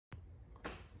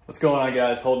What's going on,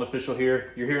 guys? Holden Official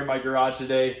here. You're here in my garage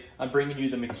today. I'm bringing you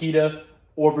the Makita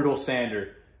Orbital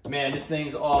sander. Man, this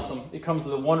thing's awesome. It comes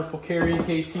with a wonderful carrying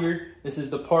case here. This is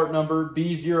the part number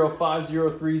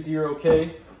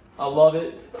B05030K. I love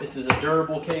it. This is a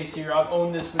durable case here. I've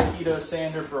owned this Makita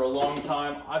sander for a long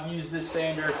time. I've used this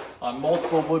sander on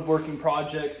multiple woodworking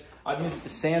projects. I've used it to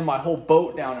sand my whole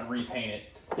boat down and repaint it.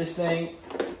 This thing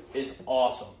is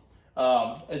awesome.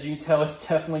 As you can tell, it's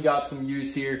definitely got some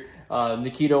use here.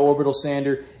 Makita Orbital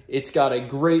sander. It's got a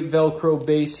great Velcro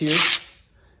base here.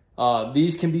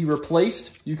 These can be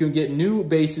replaced. You can get new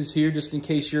bases here just in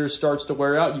case yours starts to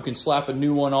wear out. You can slap a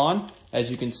new one on. As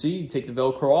you can see, you take the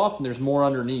Velcro off and there's more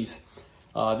underneath.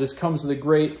 This comes with a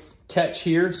great catch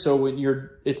here, so when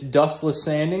it's dustless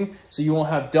sanding, so you won't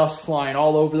have dust flying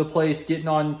all over the place, getting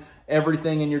on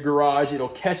everything in your garage. It'll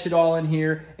catch it all in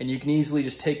here and you can easily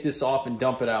just take this off and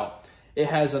dump it out. It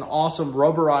has an awesome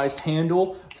rubberized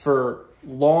handle for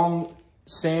long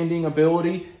sanding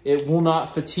ability. It will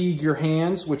not fatigue your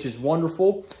hands, which is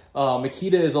wonderful.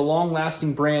 Makita is a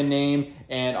long-lasting brand name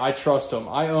and I trust them.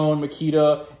 I own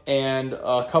Makita and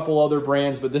a couple other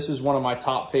brands, but this is one of my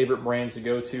top favorite brands to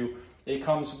go to. It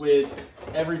comes with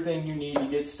everything you need to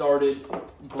get started.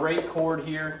 Great cord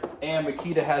here, and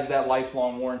Makita has that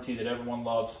lifelong warranty that everyone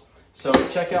loves. So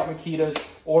check out Makita's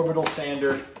Orbital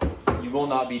sander. You will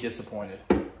not be disappointed.